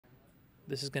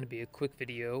this is going to be a quick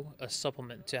video, a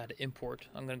supplement to how to import.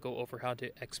 I'm going to go over how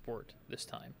to export this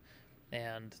time.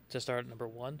 And to start, number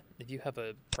one, if you have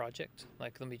a project,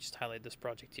 like let me just highlight this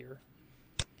project here.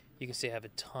 You can see I have a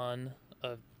ton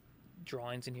of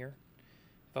drawings in here.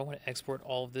 If I want to export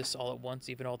all of this all at once,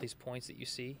 even all these points that you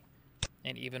see,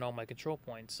 and even all my control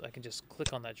points, I can just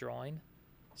click on that drawing,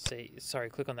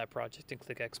 click on that project and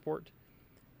click export,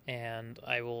 and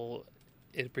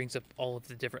it brings up all of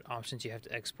the different options you have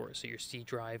to export. So your C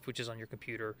drive, which is on your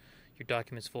computer, your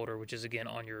documents folder, which is again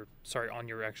on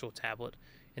your actual tablet,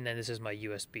 and then this is my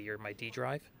USB or my D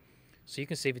drive. So you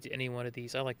can save it to any one of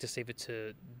these. I like to save it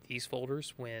to these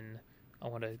folders when I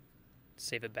want to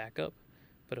save it back up.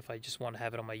 But if I just want to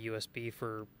have it on my USB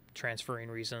for transferring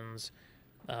reasons,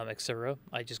 etc.,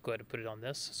 I just go ahead and put it on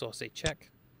this. So I'll say check,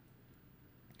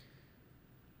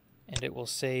 and it will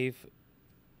save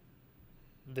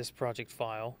this project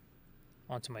file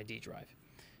onto my D drive.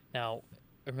 Now,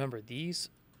 remember, these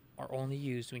are only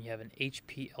used when you have an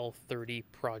HPL30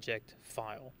 project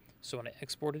file. So when I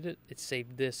exported it, it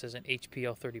saved this as an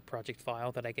HPL30 project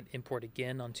file that I can import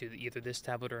again onto either this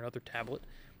tablet or another tablet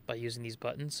by using these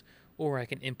buttons, or I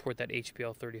can import that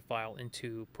HPL30 file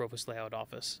into Profis Layout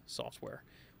Office software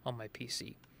on my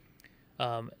PC.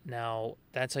 Now,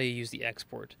 that's how you use the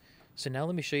export. So now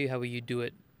let me show you how you do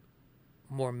it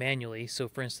more manually. So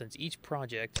for instance, each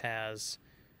project has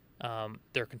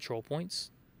their control points,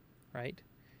 right?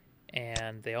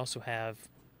 And they also have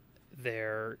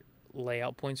their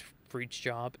layout points for each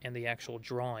job and the actual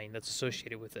drawing that's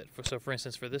associated with it. So for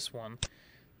instance, for this one,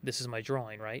 this is my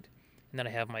drawing, right? And then I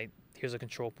have here's a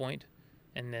control point,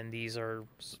 and then these are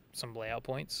some layout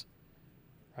points,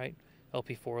 right?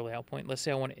 LP4 layout point. Let's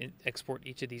say I want to export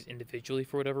each of these individually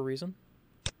for whatever reason.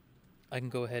 I can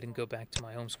go ahead and go back to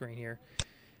my home screen here.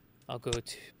 I'll go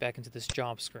back into this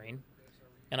job screen,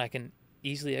 and I can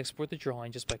easily export the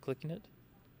drawing just by clicking it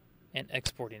and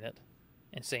exporting it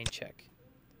and saying check.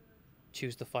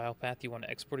 Choose the file path you want to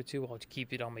export it to. I'll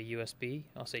keep it on my USB.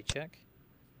 I'll say check.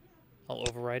 I'll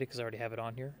overwrite it because I already have it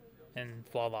on here, and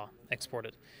voila, export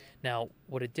it. Now,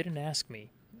 what it didn't ask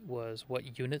me was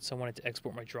what units I wanted to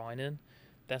export my drawing in.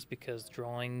 That's because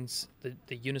drawings,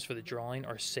 the units for the drawing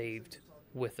are saved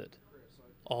with it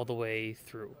all the way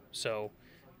through. So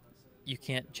you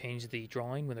can't change the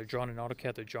drawing. When they're drawn in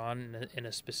AutoCAD, they're drawn in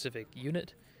a specific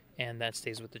unit, and that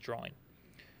stays with the drawing.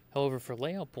 However, for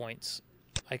layout points,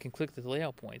 I can click the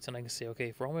layout points, and I can say,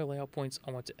 okay, for all my layout points,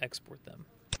 I want to export them.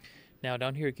 Now,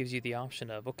 down here, it gives you the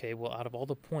option of, okay, well, out of all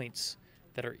the points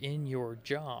that are in your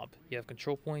job, you have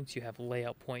control points, you have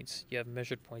layout points, you have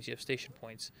measured points, you have station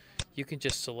points. You can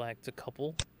just select a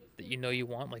couple that you know you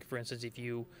want. Like, for instance, if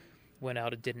you went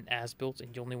out and did an as-built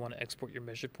and you only want to export your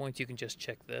measured points, you can just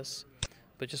check this.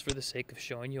 But just for the sake of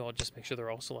showing you, I'll just make sure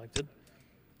they're all selected.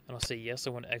 And I'll say, yes,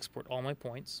 I want to export all my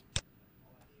points.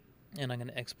 And I'm going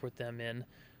to export them in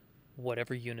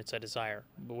whatever units I desire.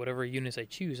 But whatever units I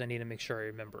choose, I need to make sure I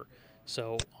remember.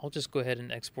 So I'll just go ahead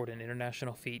and export in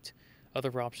international feet.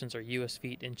 Other options are US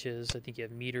feet, inches. I think you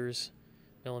have meters,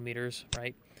 millimeters,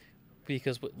 right?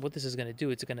 Because what this is going to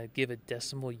do, it's going to give a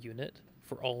decimal unit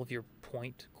for all of your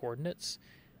point coordinates.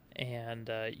 And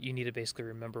you need to basically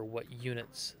remember what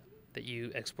units that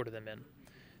you exported them in.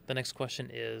 The next question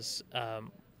is,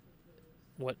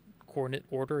 what coordinate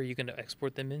order are you going to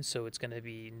export them in? So it's going to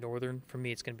be northern. For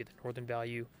me, it's going to be the northern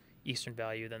value, eastern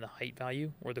value, then the height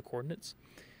value, or the coordinates.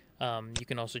 You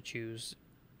can also choose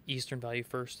eastern value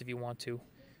first if you want to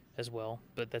as well,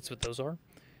 but that's what those are.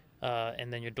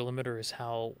 And then your delimiter is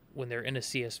how, when they're in a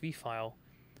CSV file,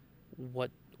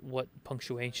 what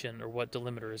punctuation or what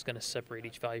delimiter is going to separate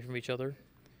each value from each other.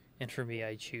 And for me,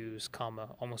 I choose comma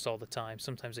almost all the time.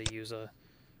 Sometimes I use a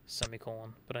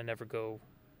semicolon, but I never go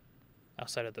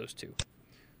outside of those two.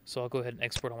 So I'll go ahead and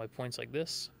export all my points like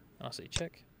this, and I'll say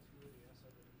check.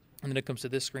 And then it comes to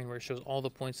this screen where it shows all the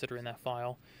points that are in that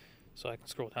file. So I can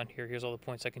scroll down here. Here's all the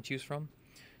points I can choose from.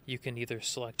 You can either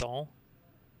select all,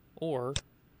 or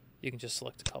you can just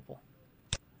select a couple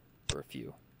or a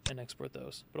few and export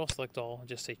those. But I'll select all and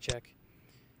just say check.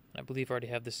 And I believe I already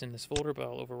have this in this folder, but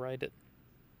I'll overwrite it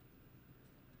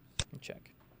and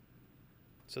check.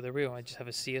 So there we go. I just have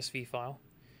a CSV file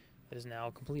that is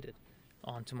now completed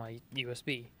onto my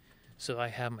USB. So I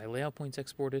have my layout points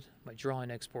exported, my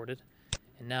drawing exported,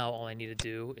 and now all I need to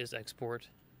do is export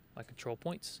my control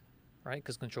points, right?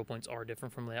 Because control points are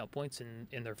different from layout points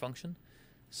in their function.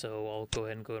 So I'll go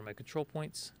ahead and go to my control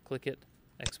points, click it,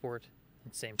 export,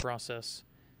 and same process.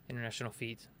 International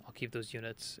feet, I'll keep those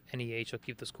units. NEH, I'll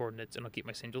keep those coordinates, and I'll keep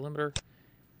my same delimiter.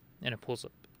 And it pulls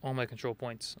up all my control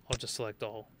points. I'll just select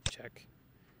all, check,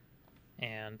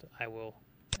 and I will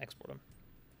export them.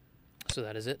 So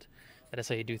that is it. That is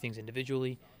how you do things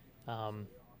individually.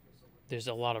 There's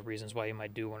a lot of reasons why you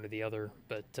might do one or the other,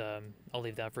 but I'll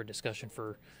leave that for a discussion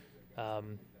for.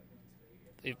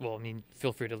 Well, I mean,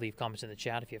 feel free to leave comments in the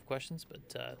chat if you have questions,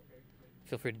 but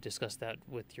feel free to discuss that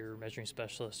with your measuring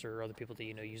specialist or other people that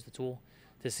you know use the tool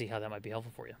to see how that might be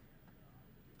helpful for you.